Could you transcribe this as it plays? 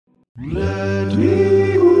Let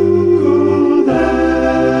me Google that.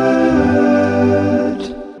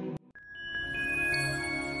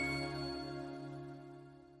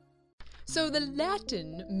 So the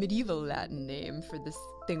medieval Latin name for this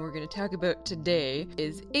thing we're going to talk about today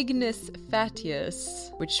is Ignis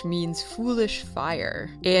Fatuus, which means foolish fire.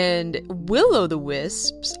 And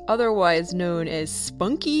will-o'-the-wisps, otherwise known as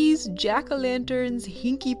spunkies, jack-o'-lanterns,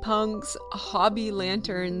 hinky punks, hobby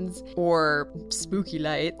lanterns, or spooky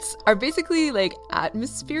lights, are basically like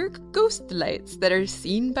atmospheric ghost lights that are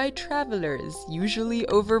seen by travelers, usually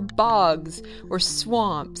over bogs or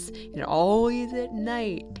swamps, and always at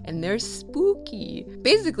night. And they're spooky.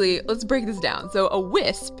 Basically, let's break this down. So a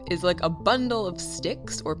wisp is like a bundle of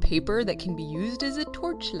sticks or paper that can be used as a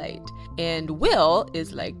torchlight. And Will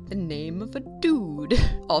is like the name of a dude.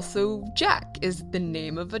 Also, Jack is the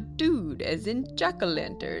name of a dude, as in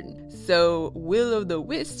jack-o'-lantern. So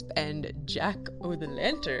Will-o'-the-Wisp and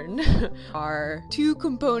Jack-o'-the-Lantern are two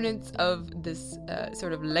components of this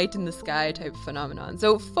sort of light-in-the-sky type phenomenon.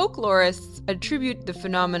 So folklorists attribute the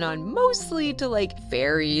phenomenon mostly to like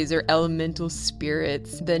fairies or elemental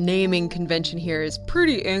spirits. The naming convention here is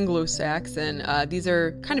pretty Anglo-Saxon. These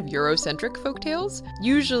are kind of Eurocentric folktales.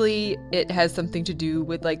 Usually it has something to do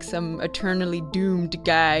with like some eternally doomed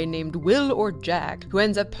guy named Will or Jack who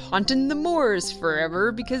ends up haunting the moors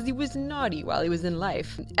forever because he was naughty while he was in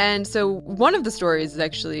life. And so one of the stories is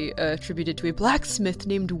actually attributed to a blacksmith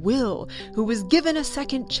named Will who was given a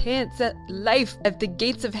second chance at life at the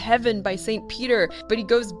gates of heaven by St. Peter, but he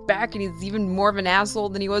goes back and he's even more of an asshole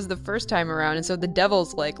than he was the first time around. And so the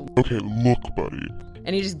devil's like, Okay, look, buddy.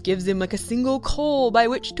 and he just gives him like a single coal by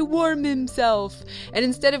which to warm himself. And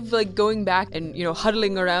instead of like going back and, you know,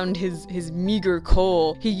 huddling around his meager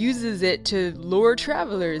coal, he uses it to lure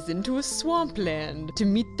travelers into a swampland to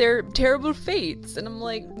meet their terrible fates. And I'm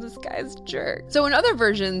like, this guy's a jerk. So in other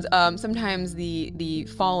versions, sometimes the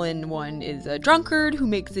fallen one is a drunkard who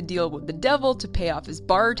makes a deal with the devil to pay off his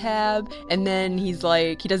bar tab. And then he's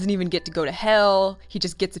like, he doesn't even get to go to hell. He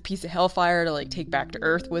just gets a piece of hellfire to like take back to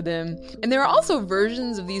Earth with him. And there are also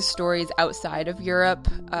versions of these stories outside of Europe,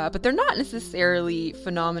 but they're not necessarily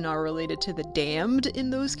phenomena related to the damned in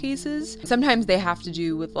those cases. Sometimes they have to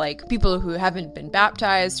do with like people who haven't been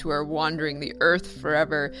baptized, who are wandering the earth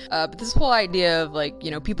forever. But this whole idea of like,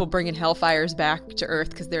 you know, people bringing hellfires back to Earth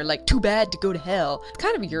because they're like too bad to go to hell, it's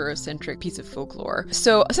kind of a Eurocentric piece of folklore.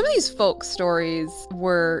 So some of these folk stories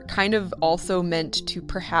were kind of also meant to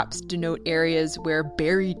perhaps denote areas where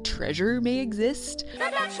buried treasure may exist. The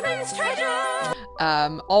Dutchman's treasure!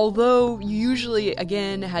 Although you usually,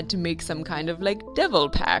 again, had to make some kind of like devil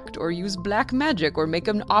pact or use black magic or make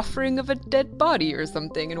an offering of a dead body or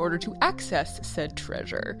something in order to access said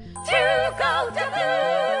treasure. Two golden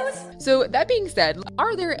blues! So that being said,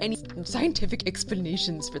 are there any scientific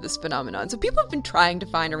explanations for this phenomenon? So people have been trying to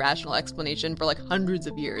find a rational explanation for like hundreds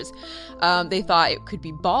of years. They thought it could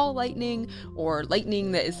be ball lightning or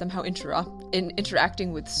lightning that is somehow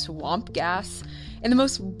interacting with swamp gas. And the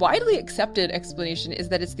most widely accepted explanation is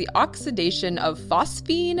that it's the oxidation of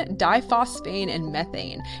phosphine, diphosphane, and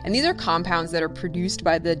methane. And these are compounds that are produced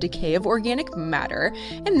by the decay of organic matter,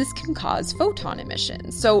 and this can cause photon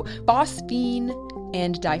emissions. So phosphine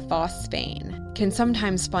and diphosphane can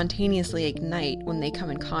sometimes spontaneously ignite when they come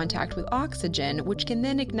in contact with oxygen, which can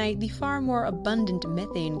then ignite the far more abundant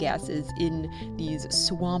methane gases in these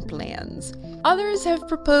swamplands. Others have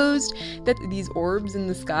proposed that these orbs in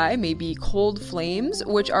the sky may be cold flames,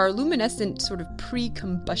 which are luminescent sort of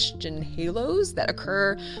pre-combustion halos that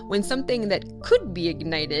occur when something that could be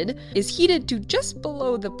ignited is heated to just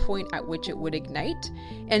below the point at which it would ignite.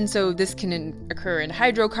 And so this can occur in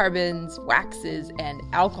hydrocarbons, waxes, and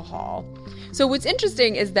alcohol. So what's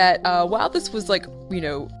interesting is that while this was like, you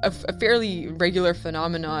know, a fairly regular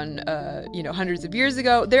phenomenon, you know, hundreds of years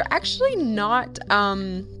ago, they're actually not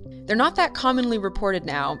that commonly reported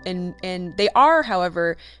now, and they are,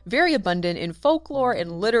 however, very abundant in folklore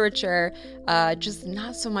and literature, just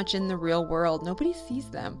not so much in the real world. Nobody sees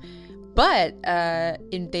them. But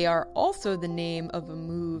they are also the name of a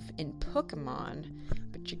move in Pokemon,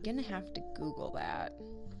 but you're gonna have to Google that.